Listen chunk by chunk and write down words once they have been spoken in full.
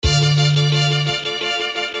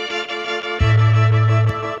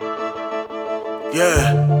Yeah.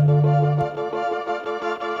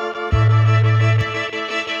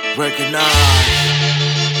 Recognize.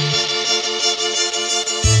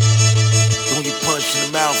 Don't get punched in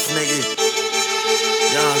the mouth, nigga.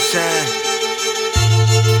 You know what I'm saying?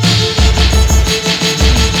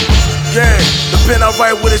 Yeah, the pen I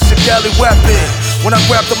write with is a deadly weapon. When I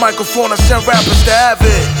grab the microphone, I send rappers to have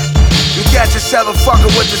it. You got yourself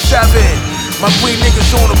fucking with the 7. My green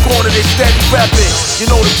niggas on the corner, they steady rapping. You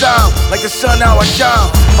know the time, like the sun how I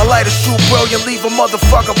shine. My light is too brilliant, leave a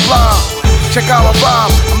motherfucker blind. Check out my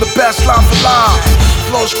rhyme, I'm the best line for line.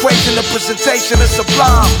 Flows crazy, the presentation is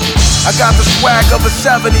sublime. I got the swag of a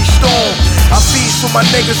 70s storm. I feast for my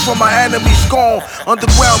niggas from my enemies gone.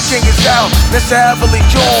 Underground king is out, that's a heavily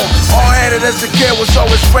drawn. All-handed as a kid was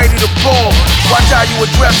always ready to blow. Watch how you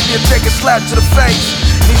address me and take a slap to the face.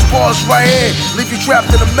 These bars right here, leave you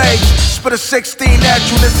trapped in a maze. Spit a 16 at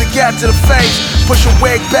you, this a gat to the face. Push your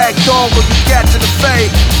wig back, dog, or you gat to the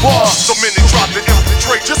fade. War. So many dropped to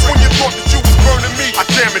infiltrate. Just when you thought that you was burning me, I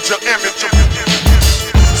damage your image.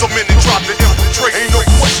 So many dropped to infiltrate. Ain't no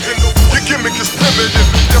question. Your gimmick is primitive.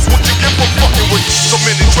 That's what you get for fucking with. So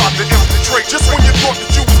many dropped to infiltrate. Just when you thought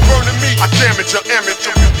that you was burning me, I damage your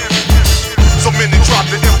image. So many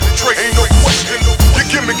dropped to infiltrate. Ain't no question. Your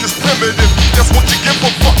gimmick is primitive. That's what you get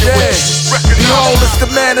for fucking with. Behold, it's the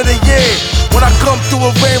man of the year. When I come through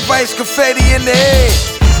a rain, rice, confetti in the air.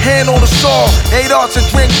 Hand on the saw, 8 arts and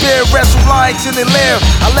drink beer, wrestle lions in the lair.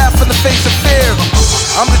 I laugh in the face of fear.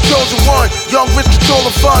 I'm the chosen one, young rich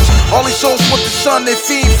controlling funds. All these souls with the sun, they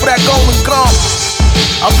feed for that golden gum.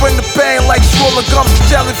 I bring the pain like swollen gums to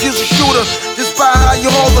tell if you's a shooter. Just by how you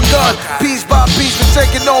hold a gun. Piece by piece, we're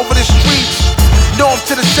taking over the streets. North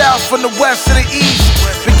to the south, from the west to the east.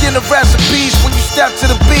 Begin the recipes when you step to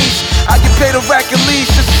the beach. I get paid a rack at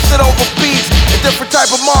least just to sit over beats. A different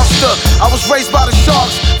type of monster. I was raised by the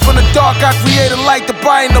sharks. From the dark, I created light to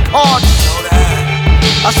brighten up hearts.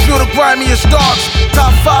 I spill the grimiest darks.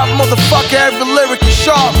 Top 5 motherfucker, every lyric is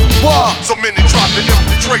sharp. War. So many dropped to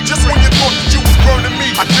infiltrate. Just when you thought that you was burning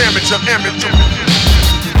me, I damage your image.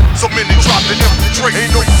 So many dropped to infiltrate.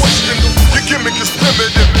 Ain't no question. Your gimmick is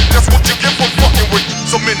primitive. That's what you get for fucking with.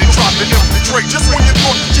 So many dropped to infiltrate. Just when you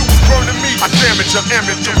thought that you was burning me, I damage your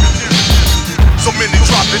image. So many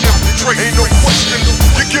dropped to infiltrate. Ain't no question.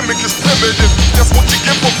 Your gimmick is primitive. That's what you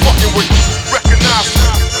get for fucking with.